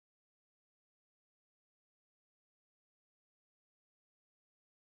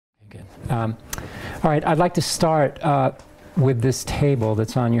Good. All right, I'd like to start with this table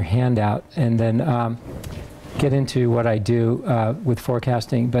that's on your handout, and then get into what I do with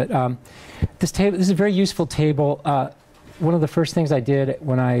forecasting. But this is a very useful table. One of the first things I did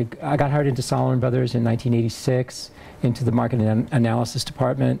when I got hired into Solomon Brothers in 1986 into the market analysis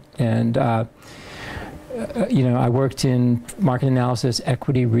department, and you know, I worked in market analysis,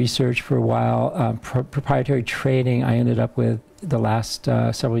 equity research for a while, proprietary trading. I ended up with the last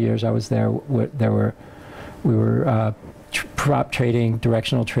several years I was there. We were prop trading,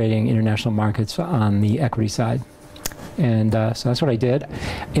 directional trading, international markets on the equity side, and so that's what I did.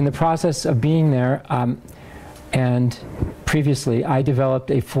 In the process of being there, and previously, I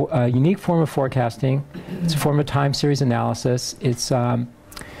developed a unique form of forecasting. It's a form of time series analysis.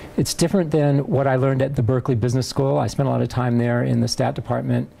 It's different than what I learned at the Berkeley Business School. I spent a lot of time there in the stat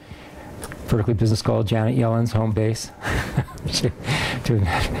department. Berkeley Business School, Janet Yellen's home base.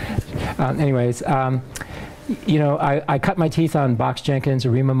 Anyways, you know, I cut my teeth on Box-Jenkins,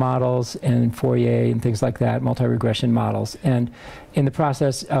 ARIMA models, and Fourier, and things like that, multi-regression models. And in the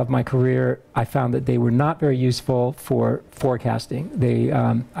process of my career, I found that they were not very useful for forecasting. They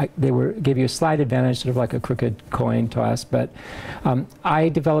gave you a slight advantage, sort of like a crooked coin toss. But I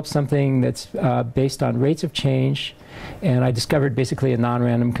developed something that's based on rates of change. And I discovered basically a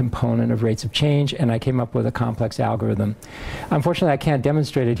non-random component of rates of change, and I came up with a complex algorithm. Unfortunately, I can't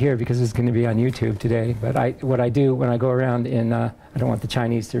demonstrate it here because it's going to be on YouTube today. But what I do when I go around in, I don't want the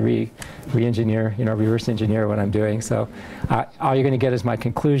Chinese to re-engineer, you know, reverse engineer what I'm doing. So all you're going to get is my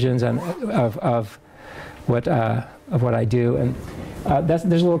conclusions of what I do. And there's a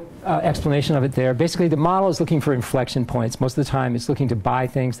little explanation of it there. Basically, the model is looking for inflection points. Most of the time, it's looking to buy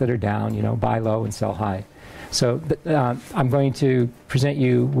things that are down, you know, buy low and sell high. So I'm going to present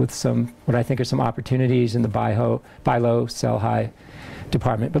you with what I think are some opportunities in the buy low, sell high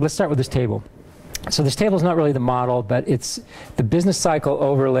department. But let's start with this table. So this table is not really the model, but it's the business cycle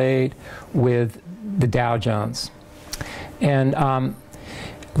overlaid with the Dow Jones. And a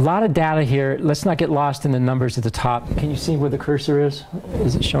lot of data here. Let's not get lost in the numbers at the top. Can you see where the cursor is?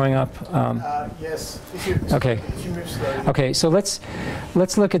 Is it showing up? Yes. Okay. If you move slowly. Okay, so let's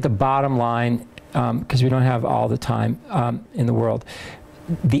look at the bottom line, because we don't have all the time in the world.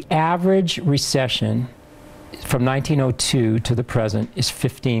 The average recession from 1902 to the present is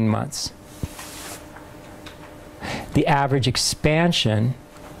 15 months. The average expansion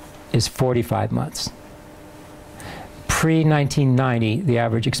is 45 months. Pre-1990, the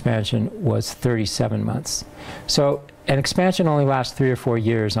average expansion was 37 months. So an expansion only lasts 3 or 4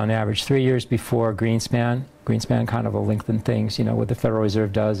 years on average. 3 years before Greenspan. Greenspan kind of will lengthen things. You know, what the Federal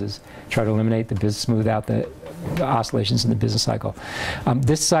Reserve does is try to eliminate smooth out the oscillations in the business cycle.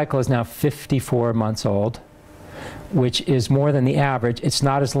 This cycle is now 54 months old, which is more than the average. It's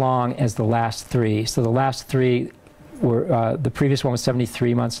not as long as the last 3. So the last 3 were, the previous one was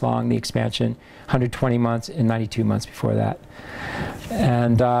 73 months long, the expansion, 120 months, and 92 months before that.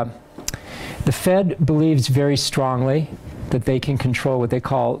 And the Fed believes very strongly that they can control what they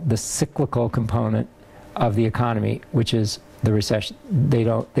call the cyclical component of the economy, which is the recession.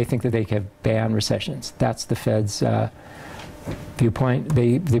 They think that they can ban recessions. That's the Fed's viewpoint.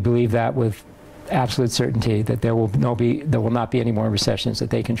 They believe that with absolute certainty, that there will not be any more recessions, that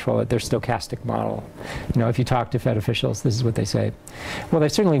they control it. Their stochastic model. You know, if you talk to Fed officials, this is what they say. Well,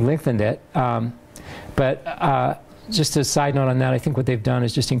 they've certainly lengthened it, but just a side note on that, I think what they've done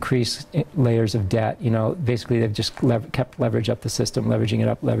is just increase layers of debt. You know, basically they've just kept leverage up the system, leveraging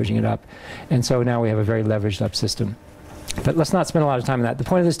it up. And so now we have a very leveraged up system. But let's not spend a lot of time on that. The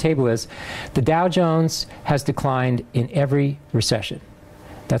point of this table is the Dow Jones has declined in every recession.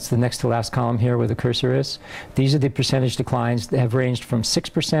 That's the next to last column here where the cursor is. These are the percentage declines that have ranged from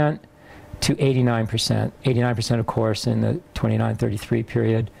 6% to 89%. 89%, of course, in the 29-33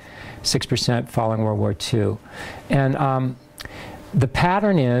 period. 6% following World War II. And the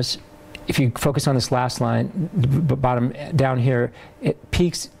pattern is, if you focus on this last line, bottom down here, it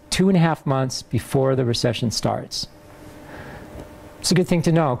peaks 2.5 months before the recession starts. It's a good thing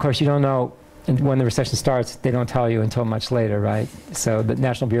to know. Of course, you don't know when the recession starts. They don't tell you until much later, right? So the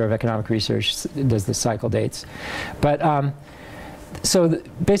National Bureau of Economic Research does the cycle dates. But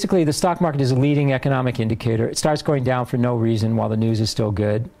basically, the stock market is a leading economic indicator. It starts going down for no reason while the news is still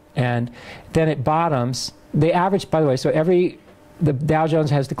good. And then it bottoms. The average, by the way, so the Dow Jones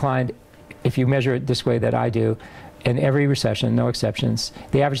has declined, if you measure it this way that I do, in every recession, no exceptions.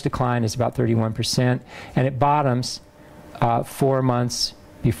 The average decline is about 31%, and it bottoms 4 months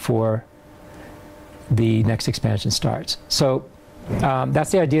before the next expansion starts. So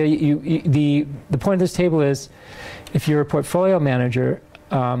that's the idea. The point of this table is, if you're a portfolio manager,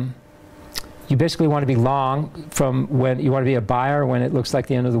 you basically want to be long from when you want to be a buyer when it looks like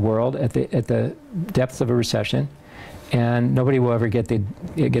the end of the world at the depths of a recession, and nobody will ever get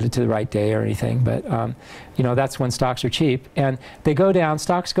it to the right day or anything. But you know, that's when stocks are cheap, and they go down.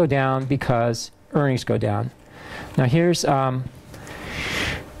 Stocks go down because earnings go down. Now here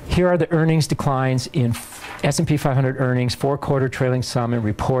are the earnings declines in S&P 500 earnings, 4-quarter trailing sum, and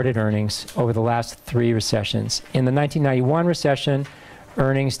reported earnings over the last 3 recessions. In the 1991 recession,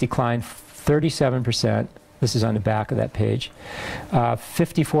 earnings declined 37%. This is on the back of that page.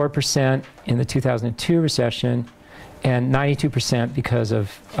 54% in the 2002 recession, and 92% because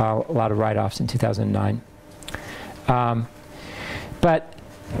of a lot of write-offs in 2009.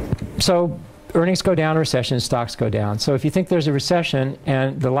 So earnings go down in recession, stocks go down. So if you think there's a recession,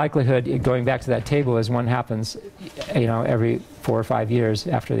 and the likelihood, going back to that table, is one happens, you know, every 4 or 5 years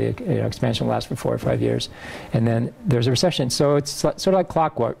after the expansion lasts for 4 or 5 years, and then there's a recession. So it's sort of like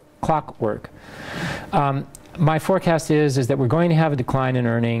clockwork. My forecast is that we're going to have a decline in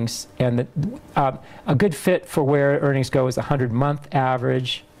earnings, and that a good fit for where earnings go is the 100-month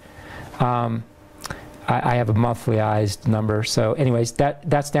average. I have a monthlyized number, so anyways,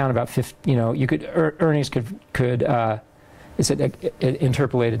 that's down about 50. You know, you could earnings could it's an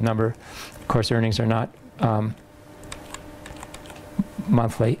interpolated number. Of course, earnings are not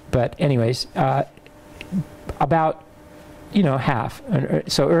monthly, but anyways, about, you know, half.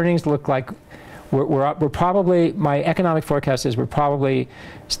 So earnings look like we're probably, my economic forecast is we're probably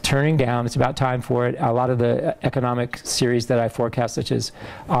turning down. It's about time for it. A lot of the economic series that I forecast, such as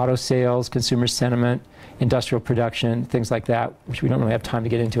auto sales, consumer sentiment, industrial production, things like that, which we don't really have time to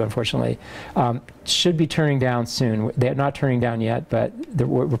get into, unfortunately, should be turning down soon. They're not turning down yet, but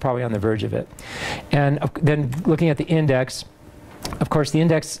we're probably on the verge of it. And then looking at the index, of course, the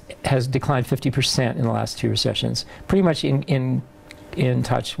index has declined 50% in the last 2 recessions, pretty much in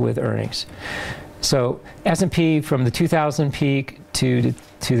touch with earnings. So S&P from the 2000 peak to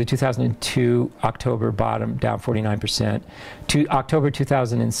the 2002 October bottom, down 49%, to October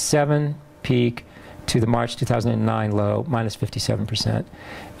 2007 peak to the March 2009 low, minus 57%.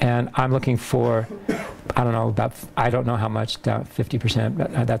 And I'm looking for, I don't know how much, down 50%,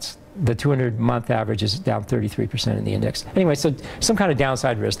 but that's the 200-month average is down 33% in the index. Anyway, so some kind of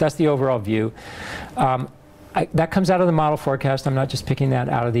downside risk. That's the overall view. That comes out of the model forecast. I'm not just picking that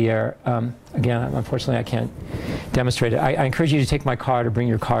out of the air. Again, unfortunately, I can't demonstrate it. I encourage you to take my card or bring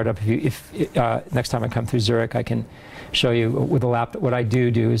your card up. If next time I come through Zurich, I can show you with a laptop. What I do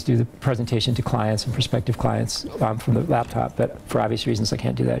is do the presentation to clients and prospective clients from the laptop, but for obvious reasons, I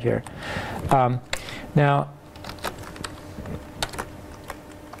can't do that here. Now,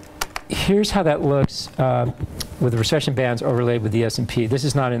 here's how that looks with the recession bands overlaid with the S&P. This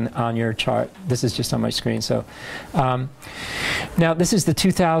is not on your chart. This is just on my screen. So now this is the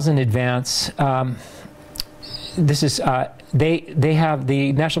 2000 advance. This is they have,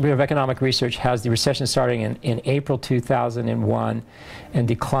 the National Bureau of Economic Research has the recession starting in April 2001 and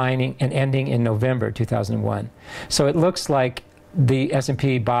declining and ending in November 2001. So it looks like the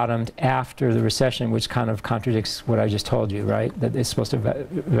S&P bottomed after the recession, which kind of contradicts what I just told you, right? That it's supposed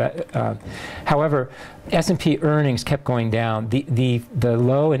to. However, S&P earnings kept going down. The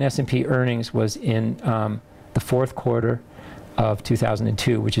low in S&P earnings was in the 4th quarter of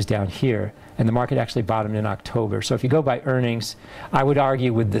 2002, which is down here, and the market actually bottomed in October. So if you go by earnings, I would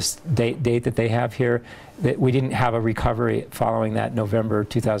argue with this date that they have here that we didn't have a recovery following that November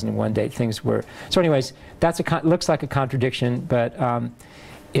 2001 date. Things were, so anyways, looks like a contradiction, but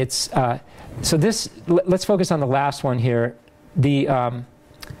it's, so this, let's focus on the last one here. The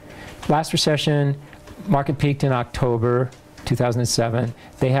last recession, market peaked in October 2007.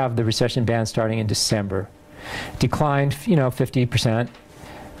 They have the recession band starting in December. Declined, 50%.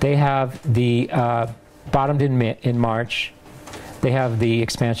 They have the bottomed in March. They have the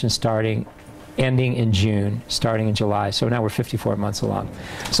expansion ending in June, starting in July. So now we're 54 months along.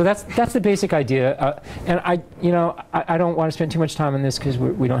 So that's the basic idea. And I don't want to spend too much time on this because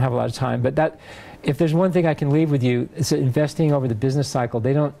we don't have a lot of time. But if there's one thing I can leave with you, it's investing over the business cycle.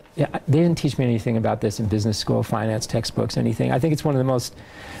 They didn't teach me anything about this in business school, finance textbooks, anything. I think it's one of the most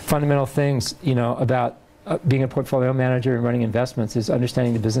fundamental things, about being a portfolio manager and running investments is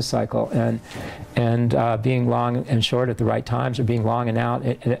understanding the business cycle and being long and short at the right times, or being long and out,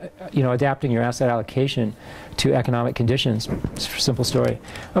 adapting your asset allocation to economic conditions. It's a simple story.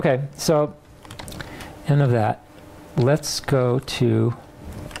 Okay, so end of that. Let's go to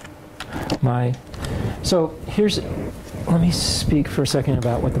my So let me speak for a second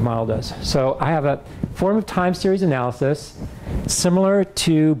about what the model does. So I have a form of time series analysis similar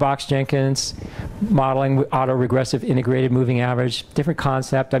to Box-Jenkins modeling with autoregressive integrated moving average, different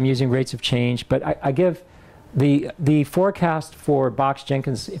concept. I'm using rates of change, but I give the forecast for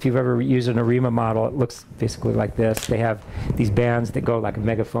Box-Jenkins, if you've ever used an ARIMA model, it looks basically like this. They have these bands that go like a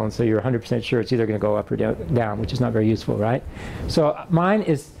megaphone, so you're 100% sure it's either going to go up or down, which is not very useful, right? So mine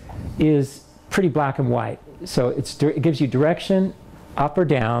is pretty black and white. So it gives you direction, up or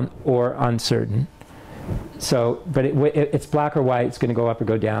down, or uncertain. So, but it's black or white, it's going to go up or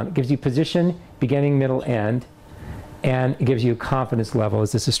go down. It gives you position, beginning, middle, end, and it gives you confidence level.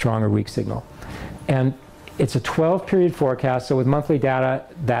 Is this a strong or weak signal? And it's a 12-period forecast, so with monthly data,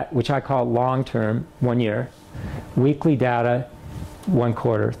 which I call long-term, 1 year, weekly data, 1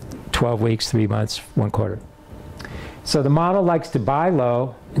 quarter, 12 weeks, 3 months, 1 quarter. So the model likes to buy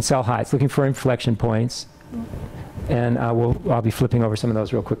low and sell high. It's looking for inflection points, and I'll be flipping over some of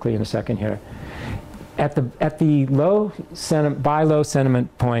those real quickly in a second here. At the buy low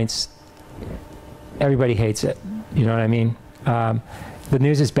sentiment points, everybody hates it. You know what I mean? The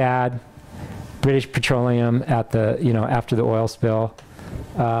news is bad. British Petroleum after the oil spill,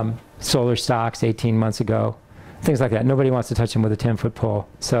 solar stocks 18 months ago, things like that. Nobody wants to touch them with a 10-foot pole.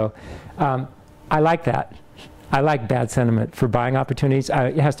 So I like that. I like bad sentiment for buying opportunities.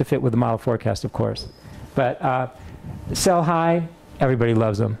 It has to fit with the model forecast, of course. But sell high, everybody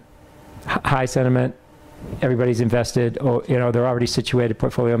loves them. High sentiment, everybody's invested. Or, they're already situated.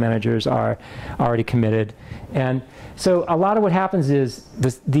 Portfolio managers are already committed. And so a lot of what happens is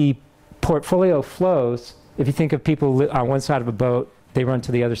the portfolio flows. If you think of people on one side of a boat, they run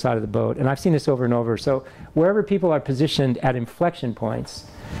to the other side of the boat. And I've seen this over and over. So wherever people are positioned at inflection points,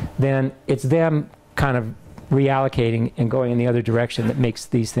 then it's them kind of reallocating and going in the other direction that makes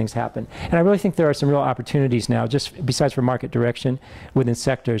these things happen. And I really think there are some real opportunities now, just besides for market direction, within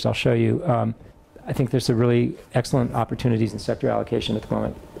sectors. I'll show you. I think there's some really excellent opportunities in sector allocation at the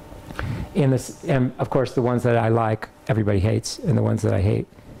moment. And of course, the ones that I like, everybody hates, and the ones that I hate,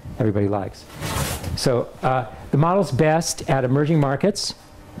 everybody likes. So the model's best at emerging markets.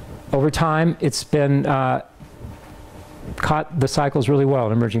 Over time, it's been caught the cycles really well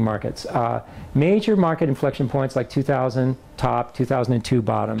in emerging markets. Major market inflection points like 2000 top, 2002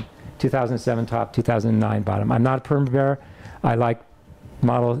 bottom, 2007 top, 2009 bottom. I'm not a perma bear. I like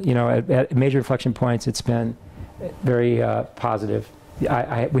model, at major inflection points, it's been very positive.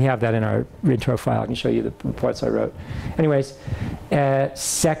 We have that in our intro file. I can show you the reports I wrote. Anyways,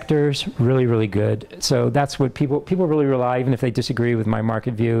 sectors, really, really good. So that's what people really rely, even if they disagree with my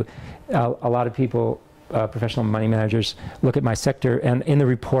market view. A lot of people, professional money managers, look at my sector, and in the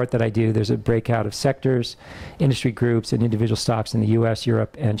report that I do, there's a breakout of sectors, industry groups, and individual stocks in the US,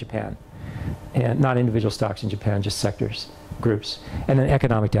 Europe, and Japan. And not individual stocks in Japan, just sectors, groups, and then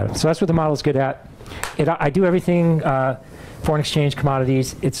economic data. So that's what the model is good at. I do everything, foreign exchange,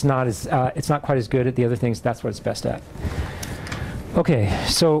 commodities. It's not quite as good at the other things. That's what it's best at. Okay,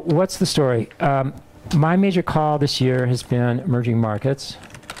 so what's the story? My major call this year has been emerging markets,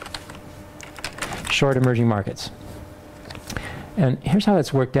 short emerging markets. And here's how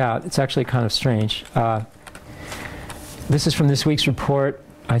that's worked out. It's actually kind of strange. This is from this week's report.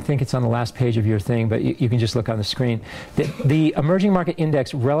 I think it's on the last page of your thing, but you can just look on the screen. The emerging market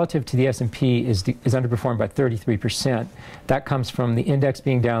index relative to the S&P is underperformed by 33%. That comes from the index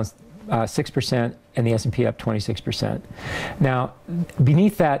being down 6% and the S&P up 26%. Now,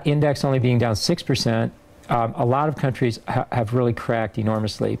 beneath that index only being down 6%, a lot of countries have really cracked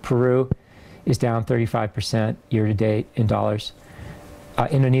enormously. Peru is down 35% year to date in dollars.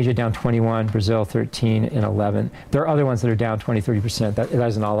 Indonesia down 21, Brazil 13 and 11. There are other ones that are down 20, 30%. That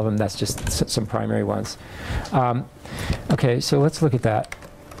isn't all of them. That's just some primary ones. Okay, so let's look at that.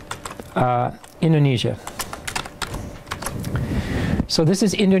 Indonesia. So this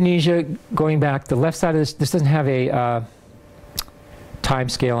is Indonesia going back. The left side of this doesn't have a time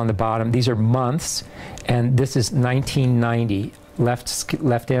scale on the bottom. These are months, and this is 1990.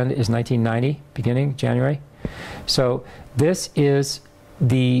 Left end is 1990, beginning January. So this is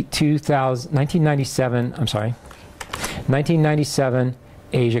the 1997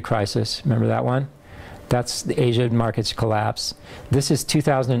 Asia crisis. Remember that one? That's the Asia markets collapse. This is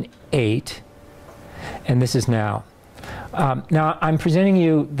 2008, and this is now. Now I'm presenting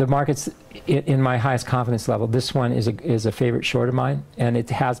you the markets in my highest confidence level. This one is a favorite short of mine, and it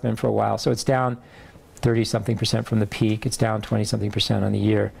has been for a while. So it's down 30-something% from the peak. It's down 20-something% on the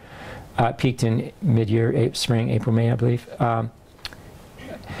year. Peaked in mid-year, spring, April, May, I believe.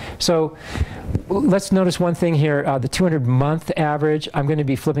 So let's notice one thing here. The 200-month average, I'm going to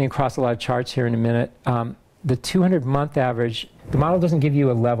be flipping across a lot of charts here in a minute. The 200-month average, the model doesn't give you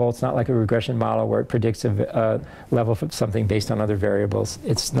a level. It's not like a regression model where it predicts a level for something based on other variables.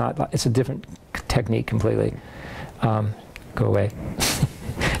 It's not. It's a different technique completely. Go away.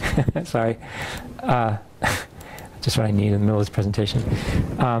 Sorry. Just what I need in the middle of this presentation.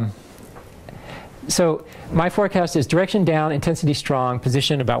 So my forecast is direction down, intensity strong,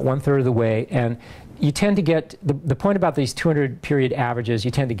 position about 1/3 of the way, and you tend to get, the point about these 200 period averages,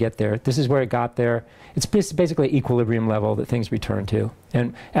 you tend to get there. This is where it got there. It's basically equilibrium level that things return to.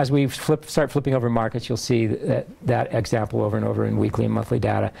 And as we start flipping over markets, you'll see that example over and over in weekly and monthly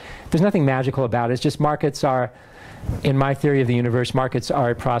data. There's nothing magical about it. It's just markets are, in my theory of the universe, markets are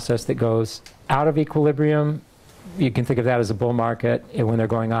a process that goes out of equilibrium. You can think of that as a bull market, and when they're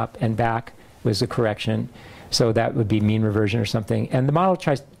going up, and back was a correction. So that would be mean reversion or something. And the model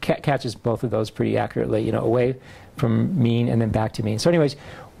catches both of those pretty accurately, you know, away from mean and then back to mean. So anyways,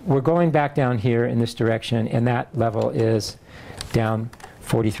 we're going back down here in this direction, and that level is down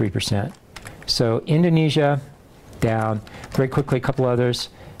 43%. So Indonesia, down. Very quickly, a couple others.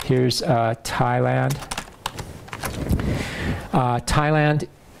 Here's Thailand. Thailand,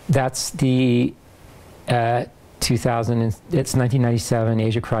 that's the 2000, it's 1997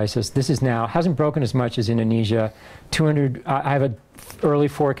 Asia crisis. This is now, hasn't broken as much as Indonesia. 200, I have an early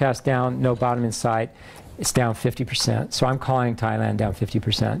forecast down, no bottom in sight. It's down 50%. So I'm calling Thailand down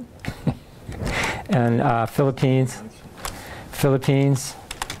 50%. And Philippines,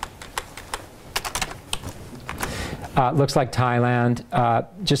 looks like Thailand,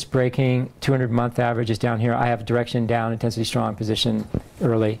 just breaking 200-month average is down here. I have direction down, intensity strong, position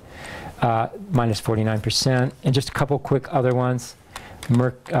early. Minus 49%. And just a couple quick other ones.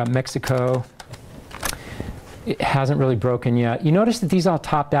 Mexico, it hasn't really broken yet. You notice that these all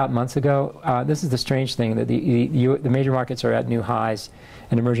topped out months ago. This is the strange thing, that the major markets are at new highs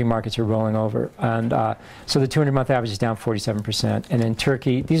and emerging markets are rolling over. And so the 200-month average is down 47%. And then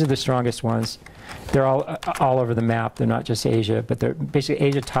Turkey, these are the strongest ones. They're all over the map. They're not just Asia, but they're basically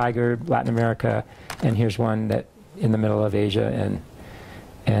Asia, Tiger, Latin America, and here's one that in the middle of Asia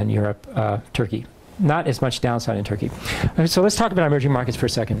and Europe, Turkey. Not as much downside in Turkey. So let's talk about emerging markets for a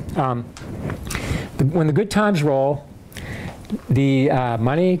second. When the good times roll, the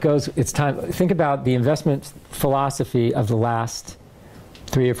money goes, it's time, think about the investment philosophy of the last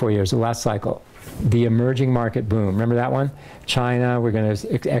 3 or 4 years, the last cycle. The emerging market boom. Remember that one? China, we're going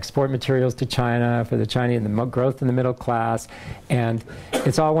to export materials to China for the Chinese, and the growth in the middle class. And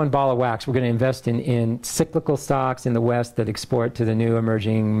it's all one ball of wax. We're going to invest in cyclical stocks in the West that export to the new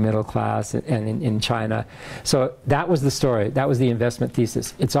emerging middle class and in China. So that was the story. That was the investment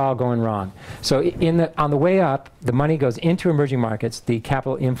thesis. It's all going wrong. So on the way up, the money goes into emerging markets, the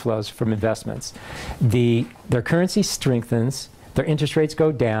capital inflows from investments. Their currency strengthens. Their interest rates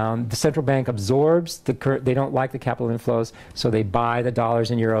go down. The central bank absorbs they don't like the capital inflows, so they buy the dollars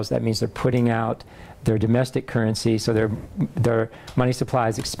and euros. That means they're putting out their domestic currency, so their money supply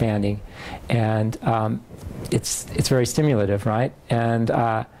is expanding, and it's very stimulative, right? And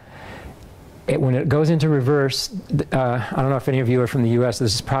when it goes into reverse, I don't know if any of you are from the U.S.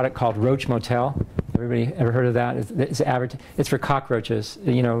 There's this product called Roach Motel. Everybody ever heard of that? It's for cockroaches.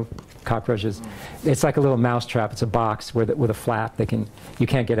 You know, cockroaches. It's like a little mouse trap. It's a box with a flap. You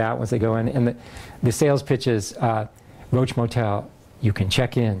can't get out once they go in. And the sales pitch is Roach Motel. You can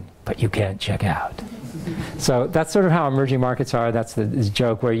check in, but you can't check out. So that's sort of how emerging markets are. That's the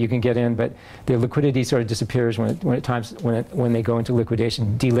joke, where you can get in, but the liquidity sort of disappears when they go into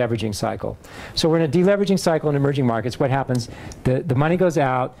liquidation, deleveraging cycle. So we're in a deleveraging cycle in emerging markets. What happens? The money goes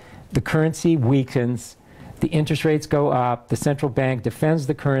out, the currency weakens, the interest rates go up, the central bank defends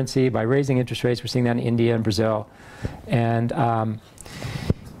the currency by raising interest rates. We're seeing that in India and Brazil. And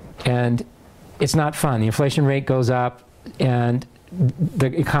it's not fun. The inflation rate goes up, and the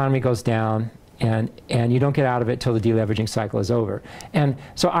economy goes down, and you don't get out of it till the deleveraging cycle is over. And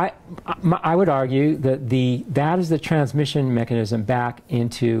so I would argue that that is the transmission mechanism back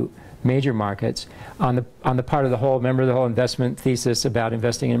into major markets on the part of the whole, remember the whole investment thesis about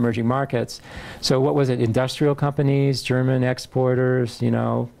investing in emerging markets. So what was it? Industrial companies, German exporters, you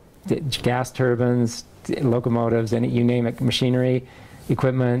know, gas turbines, locomotives, and you name it, machinery,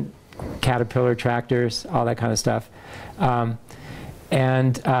 equipment, Caterpillar tractors, all that kind of stuff.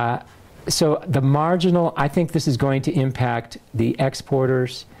 So the marginal, I think this is going to impact the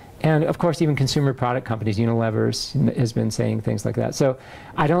exporters, and of course even consumer product companies. Unilever has been saying things like that. So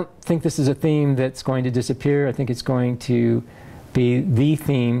I don't think this is a theme that's going to disappear. I think it's going to be the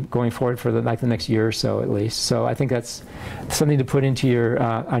theme going forward for the next year or so at least. So I think that's something to put into your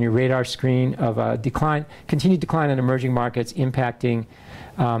on your radar screen of continued decline in emerging markets impacting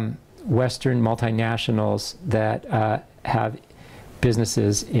Western multinationals that have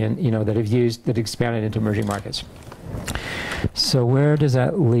businesses that expanded into emerging markets. So where does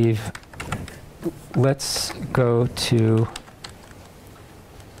that leave? Let's go to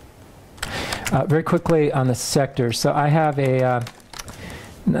very quickly on the sectors. So I have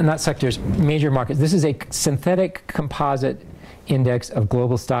not sectors, major markets. This is a synthetic composite index of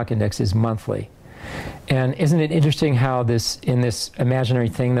global stock indexes monthly. And isn't it interesting how in this imaginary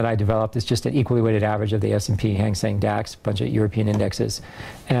thing that I developed is just an equally weighted average of the S&P, Hang Seng, DAX, a bunch of European indexes.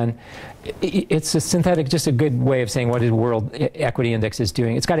 And it's a synthetic, just a good way of saying what the world equity index is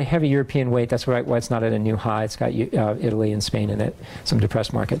doing. It's got a heavy European weight. That's why it's not at a new high. It's got Italy and Spain in it, some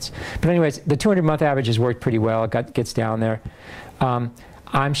depressed markets. But anyways, the 200-month average has worked pretty well. It gets down there.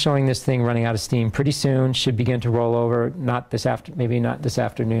 I'm showing this thing running out of steam pretty soon. Should begin to roll over. Maybe not this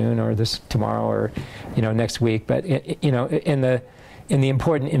afternoon or tomorrow or next week. But in the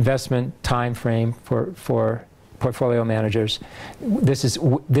important investment time frame for portfolio managers, this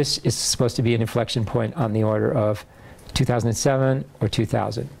is supposed to be an inflection point on the order of 2007 or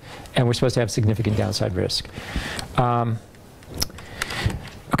 2000, and we're supposed to have significant downside risk.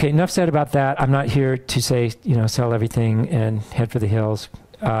 Okay, enough said about that. I'm not here to say, sell everything and head for the hills.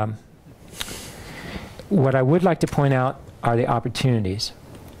 What I would like to point out are the opportunities.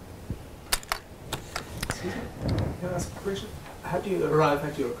 Excuse me? Can I ask a question? How do you arrive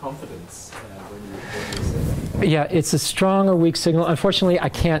at your confidence when you say that? Yeah, it's a strong or weak signal. Unfortunately, I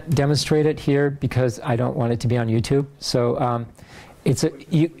can't demonstrate it here because I don't want it to be on YouTube. So it's a...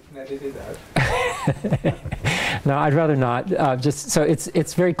 We can edit it out. No, I'd rather not. So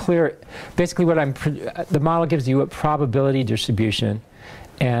it's very clear. Basically, the model gives you a probability distribution,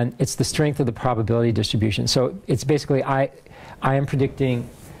 and it's the strength of the probability distribution. So it's basically I am predicting.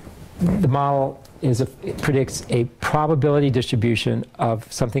 The model predicts a probability distribution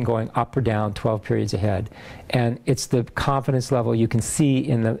of something going up or down 12 periods ahead, and it's the confidence level you can see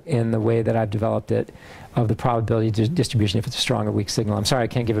in the way that I've developed it of the probability distribution if it's a strong or weak signal. I'm sorry I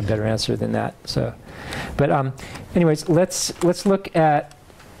can't give a better answer than that. So, but anyways, let's look at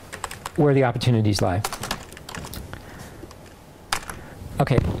where the opportunities lie.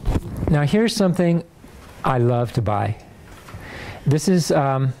 Okay, now here's something I love to buy. This is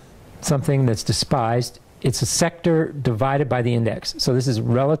something that's despised. It's a sector divided by the index. So this is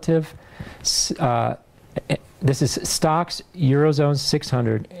relative. This is stocks, Eurozone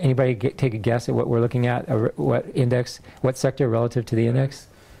 600. Anybody take a guess at what we're looking at? What index, what sector relative to the index?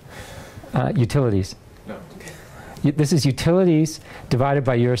 Utilities. No. This is utilities divided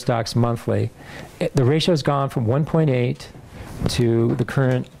by Eurostoxx monthly. The ratio's gone from 1.8 to the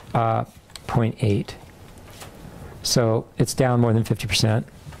current 0.8. So it's down more than 50%.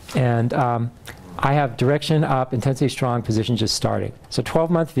 And I have direction up, intensity strong, position just starting. So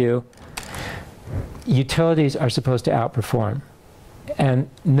 12-month view. Utilities are supposed to outperform. And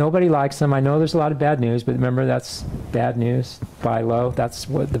nobody likes them. I know there's a lot of bad news, but remember that's bad news, buy low. That's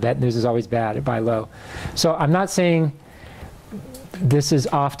what the bad news is, always bad, buy low. So I'm not saying this is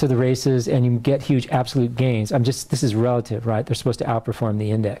off to the races and you get huge absolute gains. This is relative, right? They're supposed to outperform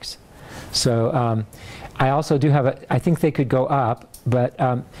the index. So I also do have I think they could go up, but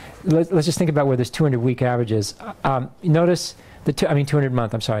let's just think about where this 200-week average is. Notice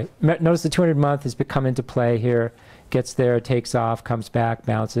 200-month, I'm sorry. Notice the 200-month has come into play here, gets there, takes off, comes back,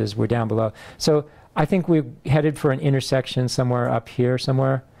 bounces, we're down below. So I think we're headed for an intersection somewhere up here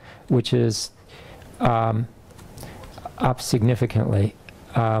somewhere, which is up significantly.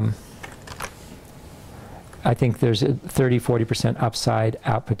 I think there's a 30–40% upside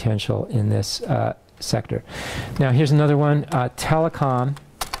out potential in this sector. Now here's another one, telecom.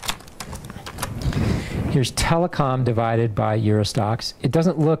 Here's telecom divided by Eurostoxx. It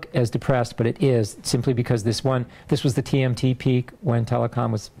doesn't look as depressed, but it is, simply because this was the TMT peak when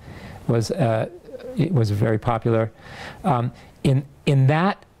telecom was very popular. In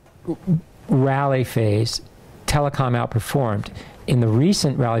that rally phase, telecom outperformed. In the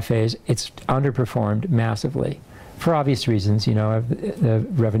recent rally phase, it's underperformed massively, for obvious reasons. The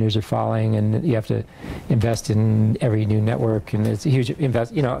revenues are falling, and you have to invest in every new network, and it's a huge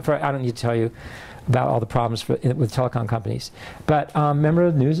invest. I don't need to tell you about all the problems with telecom companies. But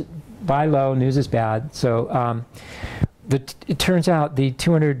remember, news, buy low, news is bad. So it turns out the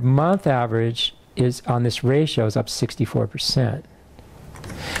 200-month average is on this ratio is up 64%.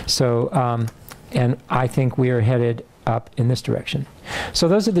 So, and I think we are headed up in this direction. So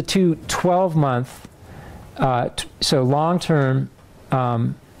those are the two 12-month So long-term,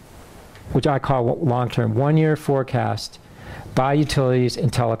 which I call long-term, 1 year forecast, buy utilities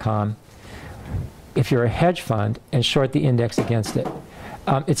and telecom if you're a hedge fund and short the index against it.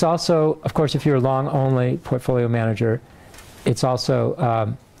 It's also, of course, if you're a long-only portfolio manager, it's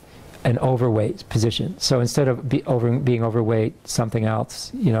also an overweight position. So instead of being overweight something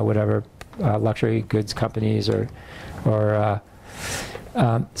else, you know, whatever, luxury goods companies so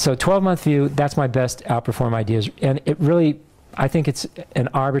 12-month view, that's my best outperform ideas. And it really, I think it's an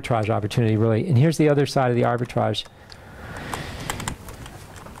arbitrage opportunity, really. And here's the other side of the arbitrage.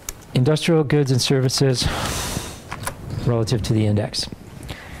 Industrial goods and services relative to the index.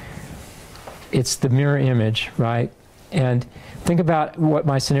 It's the mirror image, right? And think about what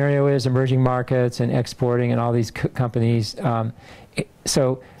my scenario is, emerging markets and exporting and all these companies.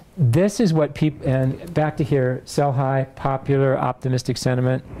 So this is what people, and back to here, sell high, popular, optimistic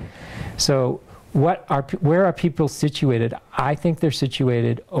sentiment. So where are people situated? I think they're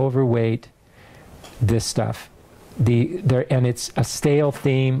situated overweight this stuff. And it's a stale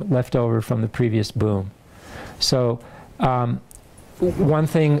theme left over from the previous boom. So one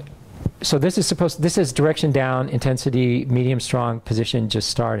thing, so this is direction down, intensity, medium strong position just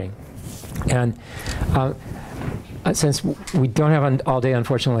starting. And since we don't have all day,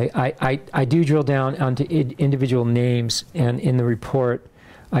 unfortunately, I do drill down onto individual names, and in the report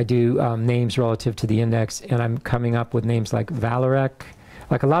I do names relative to the index, and I'm coming up with names like Valorec.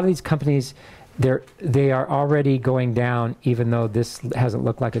 Like a lot of these companies, they are already going down, even though this hasn't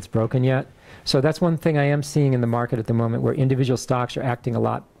looked like it's broken yet. So that's one thing I am seeing in the market at the moment, where individual stocks are acting a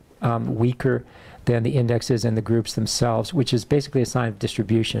lot weaker than the indexes and the groups themselves, which is basically a sign of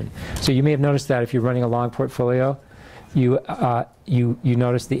distribution. So you may have noticed that if you're running a long portfolio, you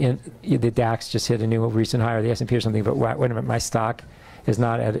notice the DAX just hit a new recent high, or the S&P or something. But wait a minute, my stock is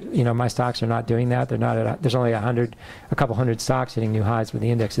not at, my stocks are not doing that. They're not at, there's only a couple hundred stocks hitting new highs with the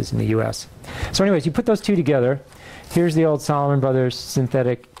indexes in the U.S. So anyways, you put those two together. Here's the old Solomon Brothers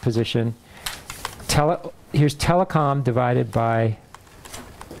synthetic position. Here's telecom divided by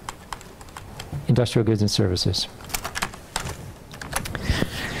industrial goods and services.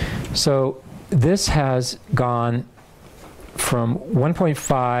 So this has gone from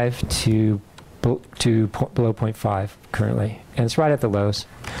 1.5 to below 0.5 currently, and it's right at the lows.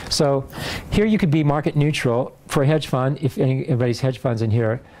 So here you could be market neutral for a hedge fund. If anybody's hedge funds in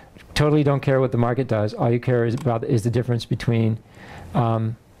here, totally don't care what the market does. All you care is the difference between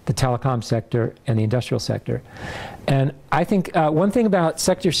the telecom sector and the industrial sector. And I think one thing about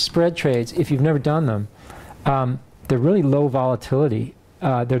sector spread trades, if you've never done them, they're really low volatility.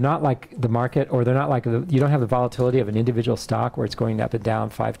 They're not like the market, or they're not like you don't have the volatility of an individual stock where it's going up and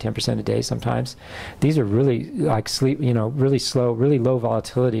down 5–10% a day sometimes. These are really like really slow, really low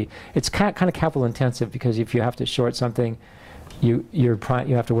volatility. It's kind of capital intensive, because if you have to short something, you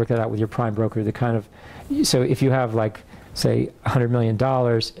have to work that out with your prime broker. So if you have, like, say $100 million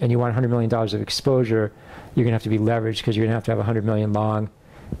and you want $100 million of exposure, you're going to have to be leveraged, because you're going to have $100 million long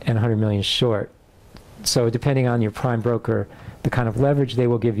and $100 million short. So depending on your prime broker, the kind of leverage they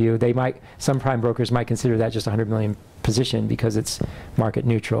will give you, some prime brokers might consider that just a 100 million position because it's market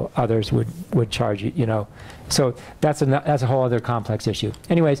neutral. Others would charge you, So that's a whole other complex issue.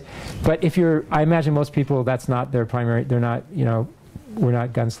 Anyways, but I imagine most people, that's not their primary. They're not, we're not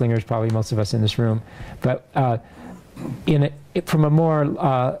gunslingers, probably most of us in this room, but from a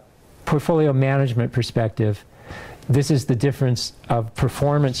more portfolio management perspective, this is the difference of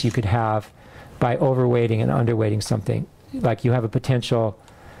performance you could have by overweighting and underweighting something. Like you have a potential,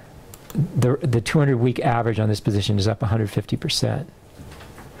 the 200-week average on this position is up 150%.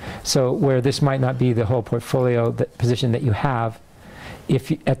 So where this might not be the whole portfolio position that you have,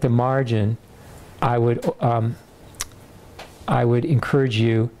 at the margin, I would encourage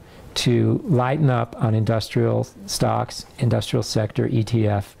you to lighten up on industrial stocks, industrial sector,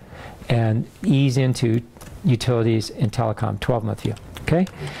 ETF, and ease into utilities and telecom, 12-month view. Okay?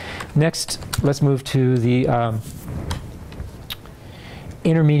 Next, let's move to the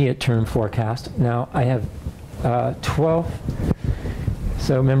intermediate term forecast. Now, I have 12.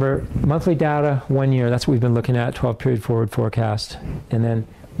 So remember, monthly data, 1 year, that's what we've been looking at, 12-period forward forecast. And then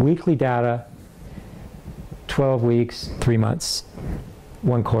weekly data, 12 weeks, 3 months,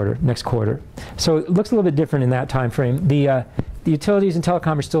 1 quarter, next quarter. So it looks a little bit different in that time frame. The utilities and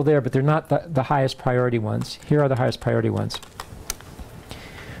telecom are still there, but they're not the highest priority ones. Here are the highest priority ones.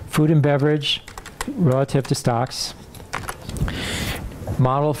 Food and beverage, relative to stocks.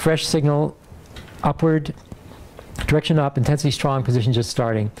 Model, fresh signal, upward, direction up, intensity strong, position just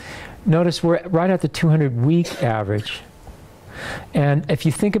starting. Notice we're right at the 200-week average, And if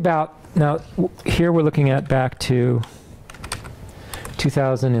you think about, now here we're looking at back to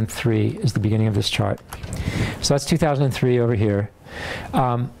 2003 is the beginning of this chart. So that's 2003 over here.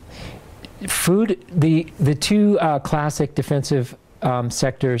 Food, the two classic defensive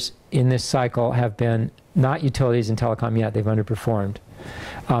sectors in this cycle have been not utilities and telecom yet. They've underperformed.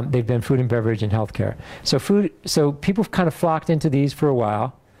 They've been food and beverage and healthcare. So people kind of flocked into these for a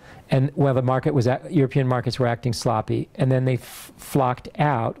while, and while the market was European markets were acting sloppy, and then they flocked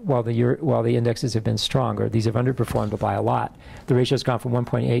out while the indexes have been stronger. These have underperformed by a lot. The ratio's gone from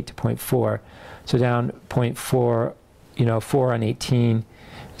 1.8 to 0.4, so down 0.4, 4 on 18.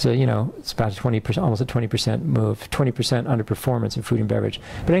 So, it's about a 20%, almost a 20% move, 20% underperformance in food and beverage.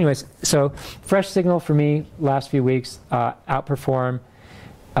 But anyways, so fresh signal for me last few weeks, outperform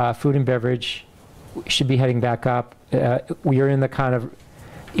food and beverage, should be heading back up. We are in the kind of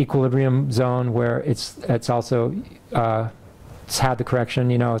equilibrium zone where it's also, it's had the correction,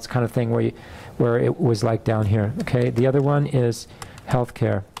 it's kind of thing where it was like down here, okay? The other one is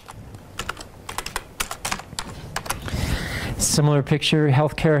healthcare. Similar picture.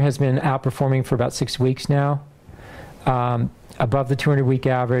 Healthcare has been outperforming for about 6 weeks now, above the 200-week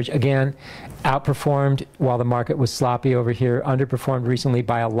average. Again, outperformed while the market was sloppy over here. Underperformed recently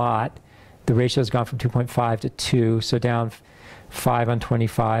by a lot. The ratio has gone from 2.5 to 2, so down 5 on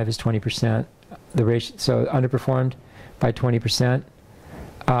 25 is 20%. The ratio, so underperformed by 20%,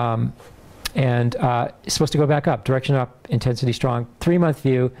 and it's supposed to go back up. Direction up, intensity strong. 3-month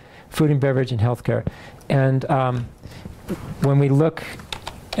view, food and beverage and healthcare, and when we look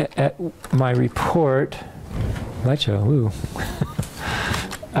at my report,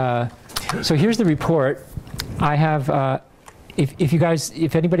 so here's the report. I have,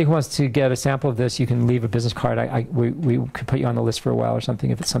 if anybody who wants to get a sample of this, you can leave a business card. We could put you on the list for a while or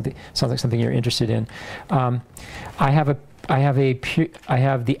something if it's something sounds like something you're interested in. I have the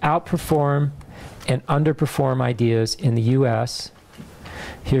outperform and underperform ideas in the U.S.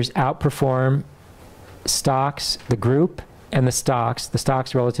 Here's outperform stocks, the group, and the stocks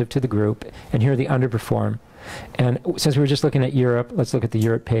relative to the group, and here are the underperform. And since we were just looking at Europe, let's look at the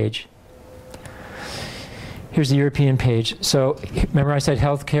Europe page. Here's the European page. So remember I said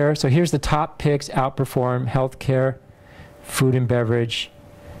healthcare? So here's the top picks, outperform, healthcare, food and beverage,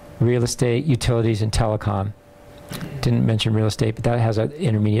 real estate, utilities, and telecom. Didn't mention real estate, but that has an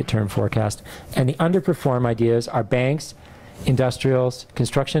intermediate term forecast. And the underperform ideas are banks, industrials,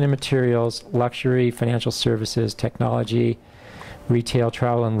 construction and materials, luxury, financial services, technology, retail,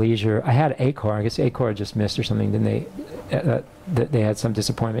 travel and leisure. I had Accor. I guess Accor just missed or something. Didn't they? They had some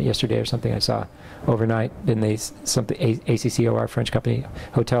disappointment yesterday or something I saw overnight. Didn't they? Something ACCOR, French company,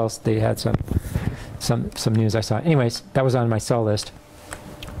 hotels. They had some news I saw. Anyways, that was on my sell list.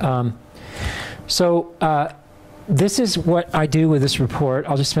 This is what I do with this report.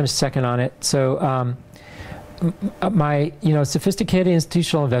 I'll just spend a second on it. So. My sophisticated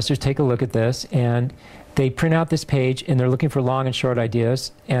institutional investors take a look at this, and they print out this page, and they're looking for long and short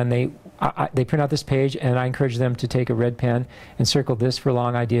ideas, and they print out this page, and I encourage them to take a red pen and circle this for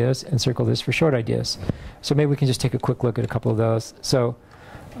long ideas and circle this for short ideas. So maybe we can just take a quick look at a couple of those. So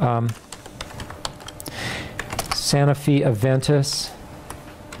Sanofi Aventis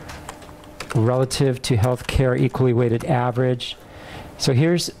relative to healthcare equally weighted average. So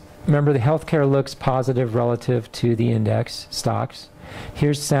remember, the healthcare looks positive relative to the index stocks.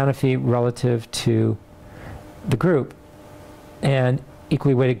 Here's Sanofi relative to the group, and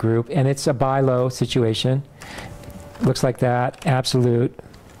equally weighted group, and it's a buy low situation. Looks like that. Absolute.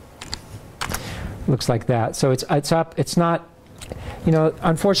 Looks like that. So it's up. It's not.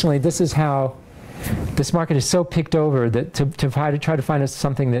 Unfortunately, this is how this market is so picked over that to try to find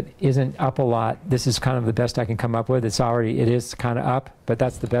something that isn't up a lot, this is kind of the best I can come up with. It is kind of up, but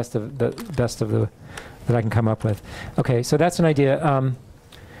that's the best of the that I can come up with. Okay, so that's an idea.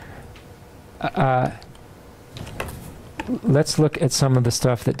 Let's look at some of the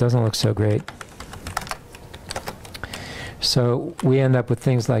stuff that doesn't look so great. So we end up with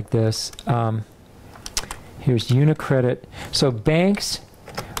things like this. Here's Unicredit. So banks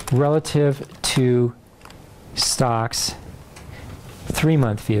relative to stocks,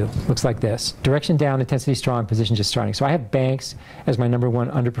 3-month view looks like this. Direction down, intensity strong, position just starting. So I have banks as my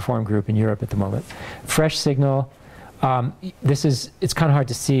 #1 underperformed group in Europe at the moment. Fresh signal. It's kind of hard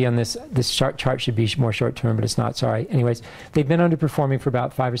to see on this. This chart should be more short term, but it's not. Sorry. Anyways, they've been underperforming for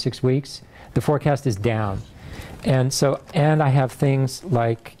about 5 or 6 weeks. The forecast is down. And I have things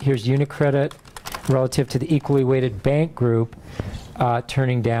like, here's Unicredit relative to the equally weighted bank group,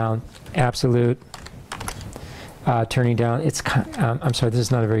 turning down, absolute, turning down. I'm sorry, this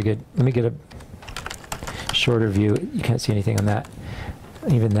is not a very good. Let me get a shorter view, you can't see anything on that,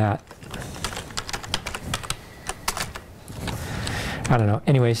 even that. I don't know.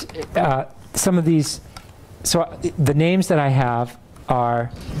 Anyways, some of these, so the names that I have are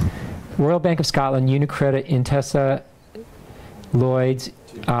Royal Bank of Scotland, UniCredit, Intesa, Lloyds,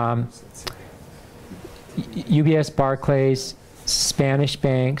 UBS, Barclays, Spanish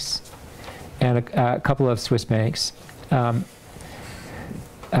banks, and a couple of Swiss banks. Sorry.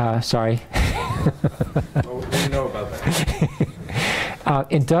 Well, we know about that.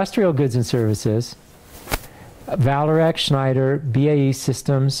 Industrial goods and services, Vallourec, Schneider, BAE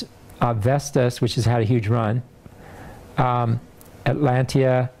Systems, Vestas, which has had a huge run,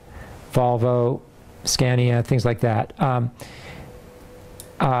 Atlantia, Volvo, Scania, things like that.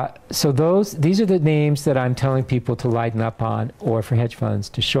 So these are the names that I'm telling people to lighten up on, or for hedge funds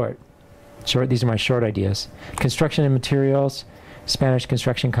to short. These are my short ideas. Construction and materials, Spanish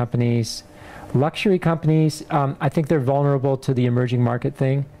construction companies, luxury companies. I think they're vulnerable to the emerging market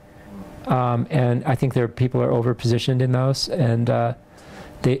thing, and I think people are over-positioned in those, and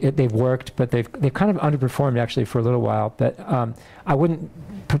they've worked, but they've kind of underperformed actually for a little while. But I wouldn't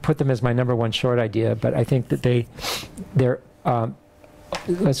put them as my #1 short idea, but I think that they're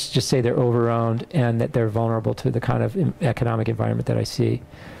let's just say they're over-owned, and that they're vulnerable to the kind of economic environment that I see.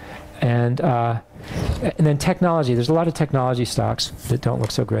 And then technology. There's a lot of technology stocks that don't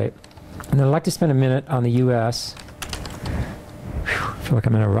look so great. And then I'd like to spend a minute on the U.S. I feel like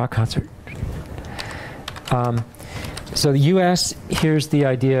I'm in a rock concert. So the U.S., here's the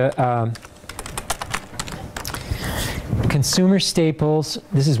idea. Consumer staples,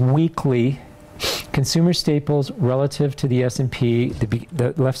 this is weekly. Consumer staples relative to the S&P.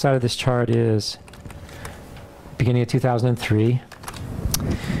 The left side of this chart is beginning of 2003.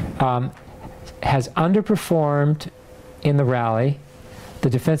 Has underperformed in the rally. The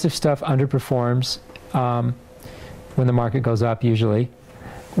defensive stuff underperforms when the market goes up usually,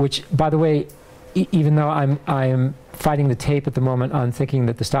 which, by the way, even though I am fighting the tape at the moment on thinking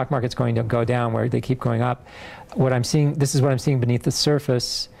that the stock market's going to go down where they keep going up, what I'm seeing, this is what I'm seeing beneath the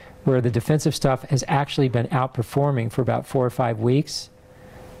surface, where the defensive stuff has actually been outperforming for about 4 or 5 weeks.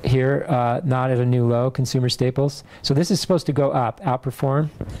 Here, not at a new low, consumer staples. So this is supposed to go up, outperform,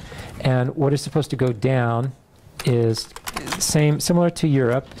 and what is supposed to go down is similar to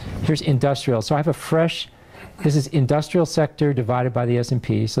Europe. Here's industrial. So I have a fresh, this is industrial sector divided by the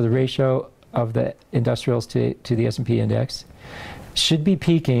S&P. So the ratio of the industrials to the S&P index should be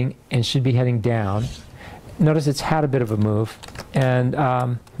peaking and should be heading down. Notice it's had a bit of a move.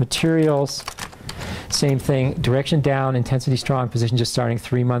 And materials, same thing, direction down, intensity strong, position just starting,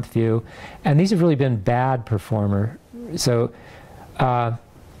 3-month view. And these have really been bad performer. So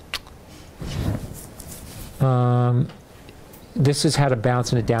this has had a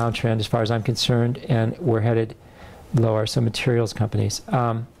bounce and a downtrend as far as I'm concerned, and we're headed lower, so materials companies.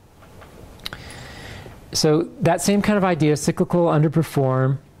 So that same kind of idea, cyclical,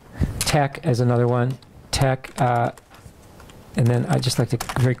 underperform, tech as another one, tech, and then I'd just like to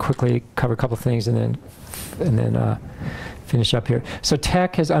very quickly cover a couple things and then finish up here. So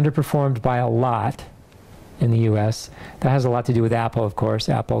tech has underperformed by a lot in the U.S. That has a lot to do with Apple, of course.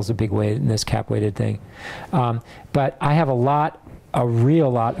 Apple's a big weight in this cap-weighted thing. But I have a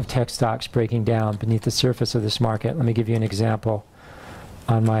real lot of tech stocks breaking down beneath the surface of this market. Let me give you an example.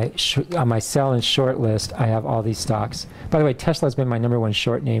 On my sell and short list, I have all these stocks. By the way, Tesla's been my #1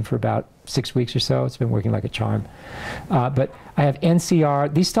 short name for about 6 weeks or so. It's been working like a charm. But I have NCR.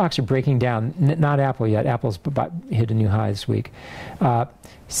 These stocks are breaking down. Not Apple yet. Apple's hit a new high this week.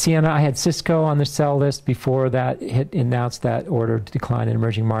 Sienna, I had Cisco on the sell list before that announced that order to decline in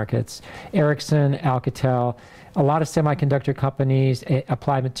emerging markets. Ericsson, Alcatel, a lot of semiconductor companies,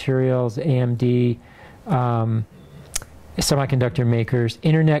 Applied Materials, AMD, semiconductor makers,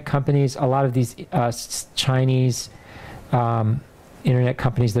 internet companies, a lot of these Chinese internet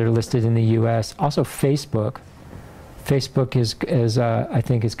companies that are listed in the U.S. Also Facebook. Facebook is I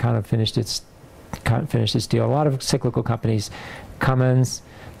think has kind of finished its deal. A lot of cyclical companies, Cummins,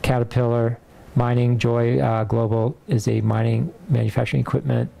 Caterpillar, mining, Joy Global is a mining manufacturing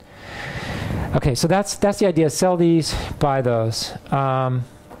equipment. Okay, so that's the idea. Sell these, buy those.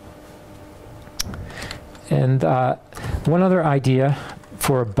 And one other idea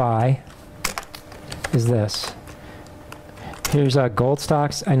for a buy is this. Here's gold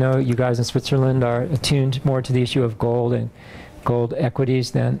stocks. I know you guys in Switzerland are attuned more to the issue of gold and gold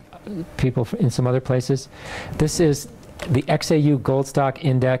equities than people in some other places. This is the XAU Gold Stock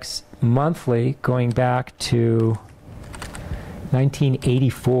Index monthly going back to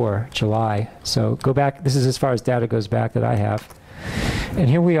 1984, July. So go back, this is as far as data goes back that I have. And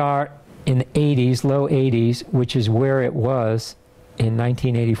here we are in the 80s, low 80s, which is where it was in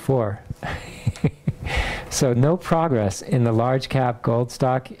 1984. So no progress in the large cap gold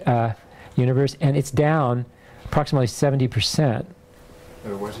stock universe, and it's down approximately 70%.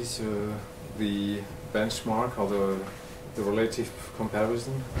 What is the benchmark or the relative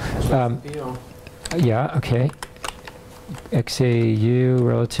comparison? Yeah, okay. XAU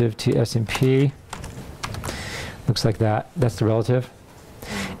relative to S&P. Looks like that. That's the relative.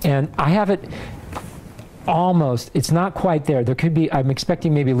 And I have it almost, it's not quite there. There could be, I'm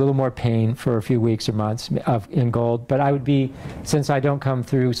expecting maybe a little more pain for a few weeks or months in gold, but I would be, since I don't come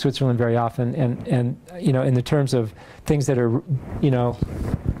through Switzerland very often, and you know, in the terms of things that are, you know,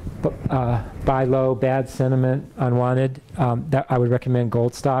 buy low, bad sentiment, unwanted, that I would recommend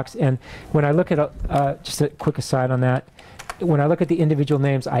gold stocks. And when I look at, just a quick aside on that, when I look at the individual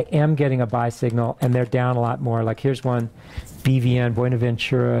names, I am getting a buy signal, and they're down a lot more. Like here's one, BVN,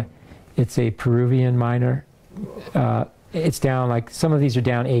 Buenaventura. It's a Peruvian miner. It's down, like some of these are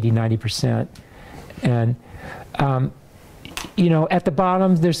down 80, 90%. And, you know, at the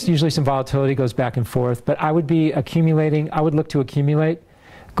bottom, there's usually some volatility, goes back and forth. But I would be accumulating, I would look to accumulate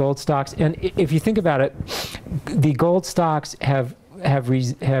gold stocks. And if you think about it, the gold stocks have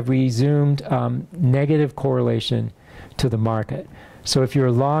resumed negative correlation to the market. So if you're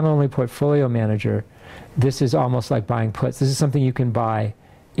a long-only portfolio manager, this is almost like buying puts. This is something you can buy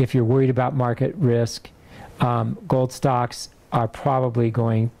if you're worried about market risk. Gold stocks are probably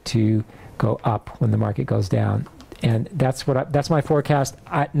going to go up when the market goes down. And that's what that's my forecast.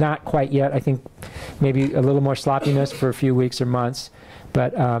 Not quite yet. I think maybe a little more sloppiness for a few weeks or months,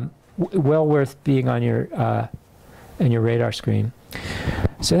 but well worth being on your radar screen.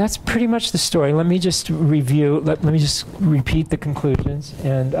 So that's pretty much the story. Let me just review. Let me just repeat the conclusions.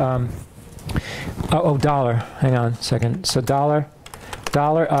 And dollar. Hang on a second. So dollar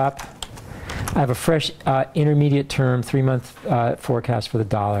up. I have a fresh intermediate term 3-month forecast for the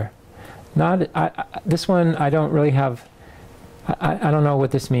dollar. This one I don't really have. I don't know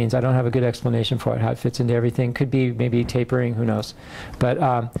what this means. I don't have a good explanation for it, how it fits into everything. Could be maybe tapering, who knows. But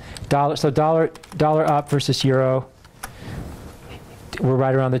dollar up versus euro. We're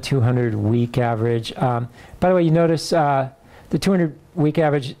right around the 200-week average. By the way, you notice the 200-week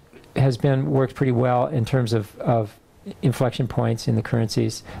average has worked pretty well in terms of inflection points in the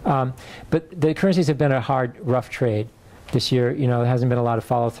currencies. But the currencies have been a hard, rough trade this year. You know, there hasn't been a lot of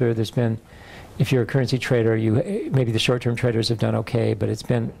follow through. There's been, if you're a currency trader, maybe the short-term traders have done okay, but it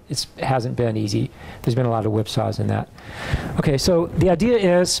hasn't been easy. There's been a lot of whipsaws in that. Okay, so the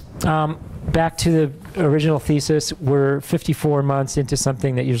idea is, back to the original thesis, we're 54 months into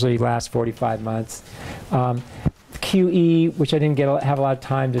something that usually lasts 45 months. QE, which I didn't have a lot of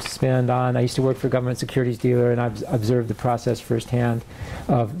time to spend on. I used to work for a government securities dealer, and I've observed the process firsthand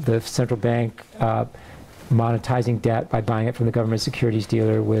of the central bank monetizing debt by buying it from the government securities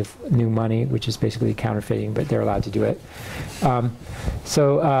dealer with new money, which is basically counterfeiting, but they're allowed to do it.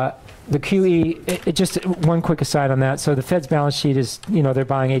 The QE, just one quick aside on that. So the Fed's balance sheet is, you know, they're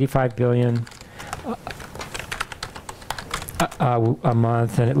buying 85 billion a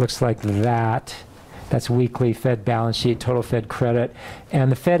month, and it looks like that. That's weekly Fed balance sheet, total Fed credit. And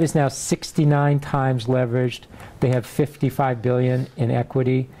the Fed is now 69 times leveraged. They have 55 billion in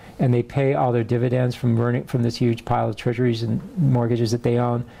equity, and they pay all their dividends from this huge pile of treasuries and mortgages that they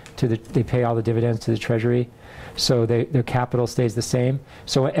own they pay all the dividends to the treasury. So their capital stays the same.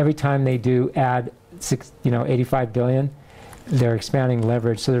 So every time they do add 85 billion, they're expanding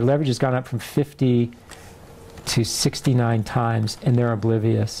leverage. So their leverage has gone up from 50 to 69 times, and they're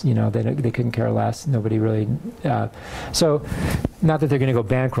oblivious. You know, they couldn't care less. Nobody really. So, not that they're going to go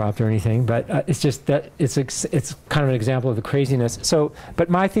bankrupt or anything, but it's just that it's kind of an example of the craziness. So, but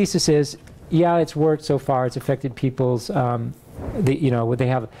my thesis is, yeah, it's worked so far. It's affected people's.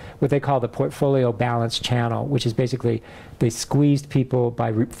 What they call the portfolio balance channel, which is basically they squeezed people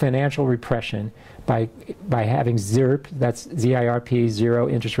by financial repression, by having ZIRP, that's ZIRP, zero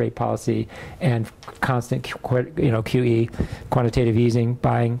interest rate policy, and constant QE, quantitative easing,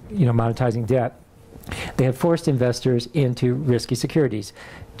 buying, monetizing debt. They have forced investors into risky securities,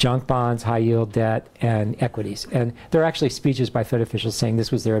 junk bonds, high yield debt, and equities. And there are actually speeches by Fed officials saying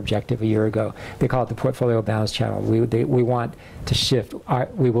this was their objective a year ago. They call it the portfolio balance channel. We want to shift.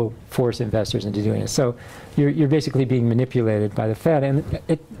 We will force investors into doing it. So you're basically being manipulated by the Fed,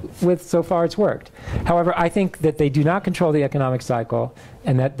 and so far it's worked. However, I think that they do not control the economic cycle,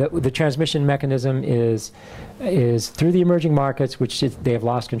 and that the transmission mechanism is through the emerging markets, which they have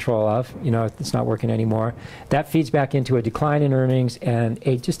lost control of. It's not working anymore. That feeds back into a decline in earnings and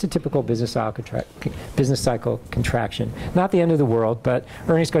a just a typical business cycle contraction. Not the end of the world, but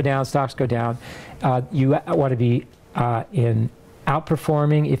earnings go down, stocks go down. You want to be in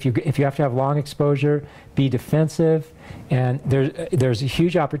outperforming. If you have to have long exposure, be defensive. And there's a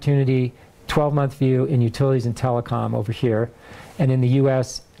huge opportunity, 12-month view in utilities and telecom over here. And in the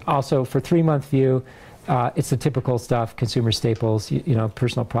U.S., also for 3-month view, it's the typical stuff, consumer staples, you know,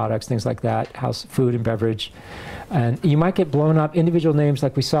 personal products, things like that, house, food and beverage. And you might get blown up. Individual names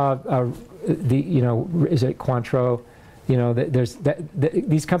like we saw, you know, is it Cointreau? You know,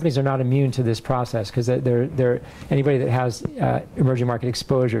 these companies are not immune to this process because anybody that has emerging market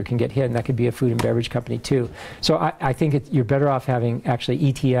exposure can get hit, and that could be a food and beverage company too. So I think you're better off having actually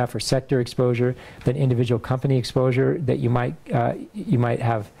ETF or sector exposure than individual company exposure that you might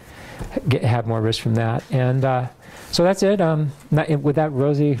have more risk from that. And so that's it. With that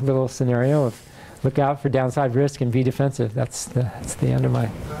rosy little scenario of look out for downside risk and be defensive. That's the end of my.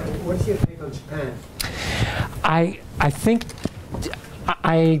 What's your take on Japan? I think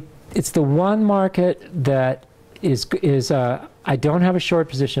it's the one market that is I don't have a short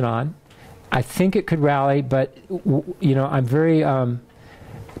position on. I think it could rally, but you know, I'm very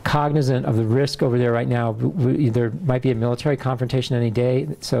cognizant of the risk over there right now. There might be a military confrontation any day,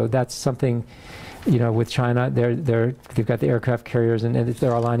 so that's something. You know, with China, they've got the aircraft carriers and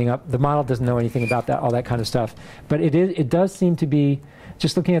they're all lining up. The model doesn't know anything about that, all that kind of stuff. But it does seem to be,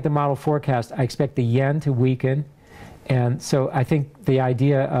 just looking at the model forecast, I expect the yen to weaken. And so I think the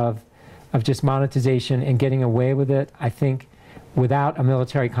idea of just monetization and getting away with it, I think without a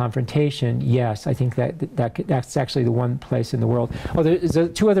military confrontation, yes, I think that's actually the one place in the world. Oh, there's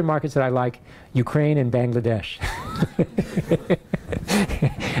two other markets that I like, Ukraine and Bangladesh.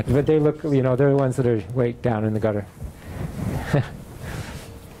 But they look, you know, they're the ones that are way down in the gutter.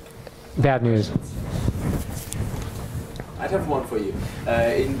 Bad news. I'd have one for you.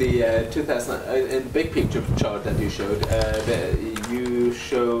 In the 2000, in the big picture chart that you showed, you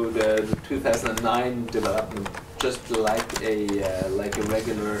showed the 2009 development just like a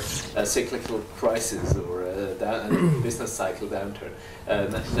regular cyclical crisis or a business cycle downturn.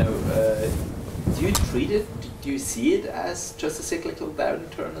 Do you treat it? Do you see it as just a cyclical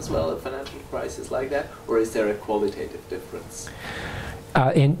downturn as well, a financial crisis like that, or is there a qualitative difference?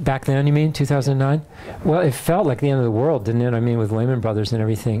 Back then, you mean 2009? Yeah. Well, it felt like the end of the world, didn't it? I mean, with Lehman Brothers and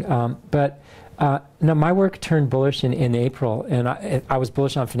everything. No, my work turned bullish in April, and I was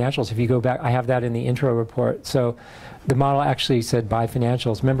bullish on financials. If you go back, I have that in the intro report. So the model actually said buy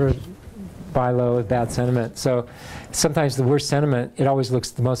financials. Remember, buy low, bad sentiment. So sometimes the worst sentiment, it always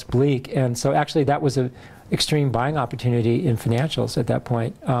looks the most bleak. And so actually that was an extreme buying opportunity in financials at that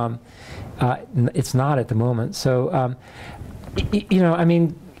point. It's not at the moment. So, you know, I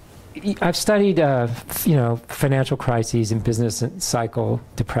mean, I've studied, you know, financial crises and business cycle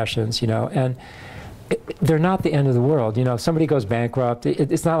depressions, you know, and they're not the end of the world. You know, if somebody goes bankrupt,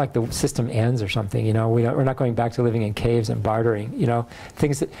 it's not like the system ends or something, you know. We're not going back to living in caves and bartering, you know.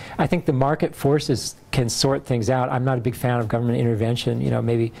 Things that I think the market forces can sort things out. I'm not a big fan of government intervention, you know,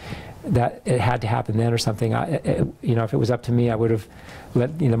 maybe that it had to happen then or something. You know, if it was up to me, I would have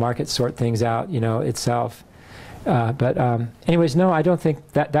let the market sort things out, you know, itself. But anyways, no, I don't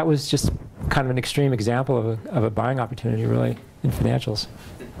think that was just kind of an extreme example of a buying opportunity, really, in financials.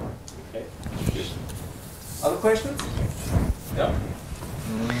 Okay. Other questions? Yeah.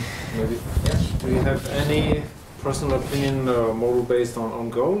 Maybe. Yes. Do you have any personal opinion model based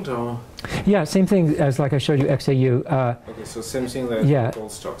on gold? Or? Yeah, same thing as like I showed you XAU. Okay, so same thing that yeah,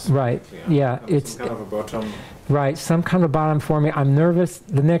 gold stocks. Right. Yeah, it's some kind of a bottom. Right, some kind of bottom forming. I'm nervous.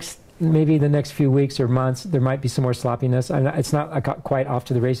 Maybe the next few weeks or months, there might be some more sloppiness. It's not quite off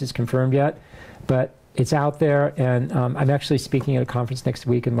to the races confirmed yet, but it's out there. And I'm actually speaking at a conference next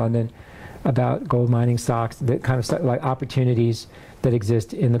week in London about gold mining stocks, the kind of stuff, like opportunities that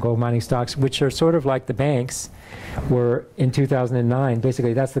exist in the gold mining stocks, which are sort of like the banks were in 2009.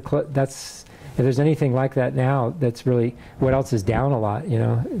 Basically, that's if there's anything like that now, that's really what else is down a lot. You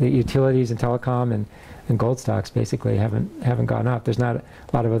know, the utilities and telecom and gold stocks basically haven't gone up. There's not a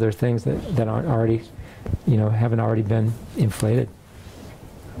lot of other things that aren't already, you know, haven't already been inflated.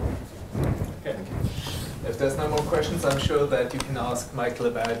 Okay. If there's no more questions, I'm sure that you can ask Michael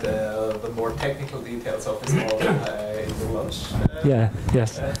about the more technical details of his model in the lunch.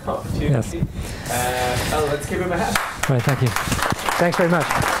 Yes. Opportunity. Yes. Well, let's give him a hand. All right, thank you. Thanks very much.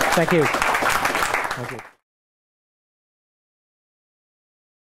 Thank you. Thank you.